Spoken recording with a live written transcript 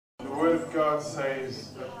Word of God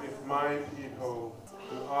says that if my people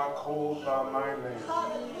who are called by my name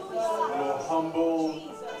will humble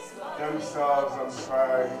themselves and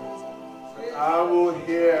pray, that I will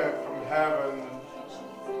hear from heaven,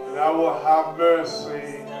 and I will have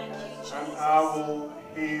mercy, and I will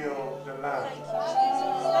heal the land.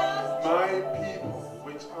 If my people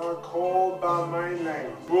which are called by my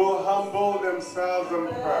name will humble themselves and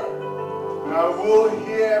pray, and I will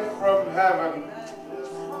hear from heaven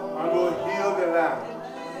and will heal the land.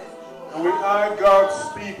 And we are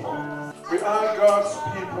God's people. We are God's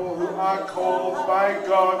people who are called by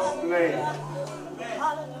God's name.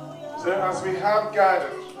 So as we have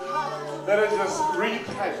gathered, let us just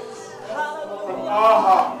repent from our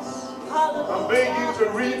hearts and begin to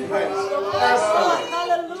repent personally.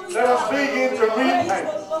 Let us begin to repent.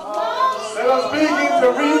 Let us begin to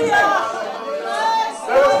repent.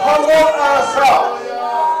 Let us humble ourselves.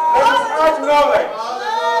 Let us acknowledge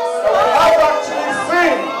that we have actually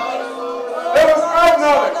sinned. Let us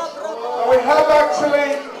acknowledge that we have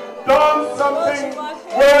actually done something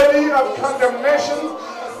worthy of condemnation,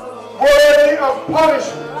 worthy of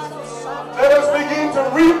punishment. Let us begin to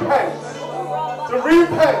repent,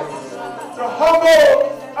 to humble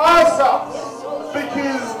ourselves,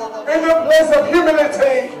 because in the place of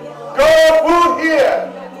humility, God will hear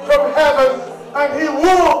from heaven and He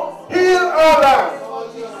will heal our land.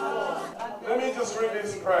 Let me just read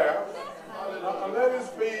this prayer, and let this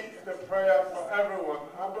be the prayer for everyone.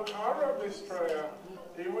 I wrote this prayer,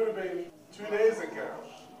 it would have been 2 days ago,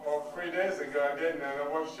 or 3 days ago I didn't, and I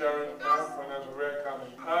was sharing that when I was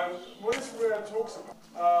coming. And what this prayer talks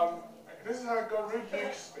about, this is how God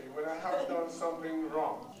rebukes me when I have done something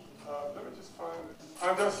wrong. Let me just find it.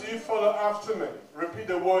 And just you follow after me. Repeat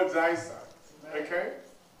the words I said. Okay?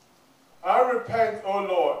 I repent, O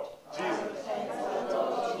Lord Jesus,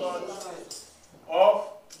 of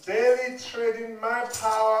daily trading my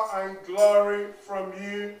power and glory from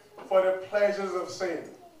you for the pleasures of sin.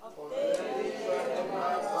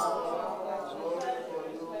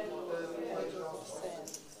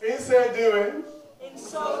 In so doing,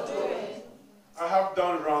 I have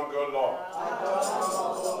done wrong, O Lord.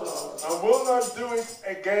 And will not do it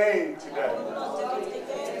again today.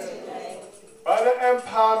 By the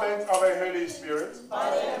empowerment of the Holy Spirit,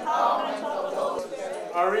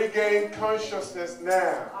 I regain consciousness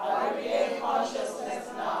now.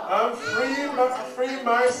 And free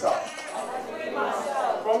myself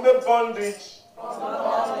from the bondage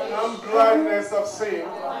and blindness of sin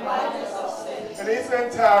in its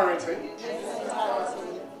entirety.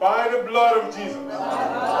 By the blood of Jesus,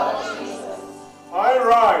 I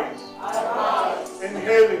rise in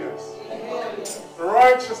holiness,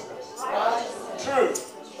 righteousness, truth,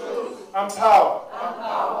 and power,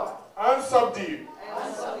 and subdue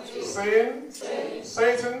sin,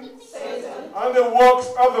 Satan, and the works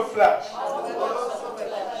of the flesh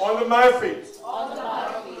under my feet.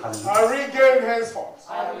 I regain henceforth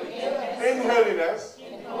in holiness,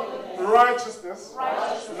 righteousness,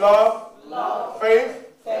 love, faith,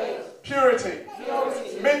 purity,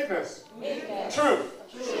 meekness, truth,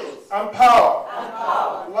 and power,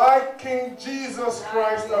 like King Jesus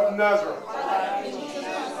Christ of Nazareth,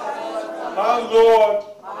 my Lord,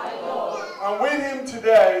 and with Him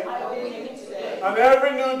today, and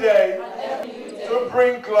every new day, to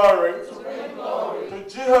bring glory to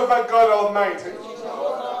Jehovah God Almighty,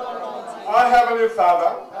 our Heavenly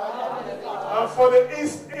Father, and for the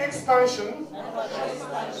expansion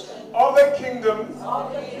of the kingdom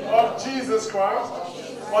of Jesus Christ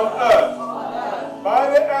on earth by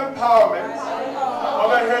the empowerment of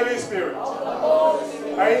the Holy Spirit.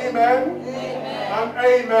 Amen and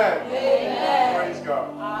amen. Praise God.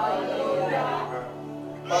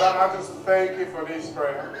 Father, I just thank you for this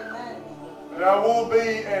prayer. There will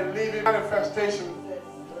be a living manifestation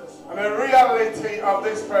and a reality of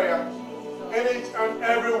this prayer in each and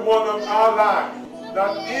every one of our lives.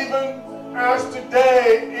 That even as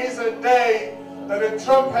today is a day that the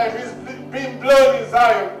trumpet is being blown in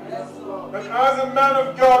Zion, that as a man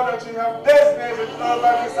of God that you have designated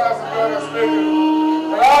over this house of God has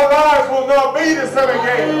spoken, that our lives will not be the same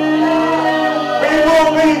again. We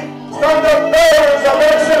will be standard bearers of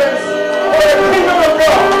excellence for the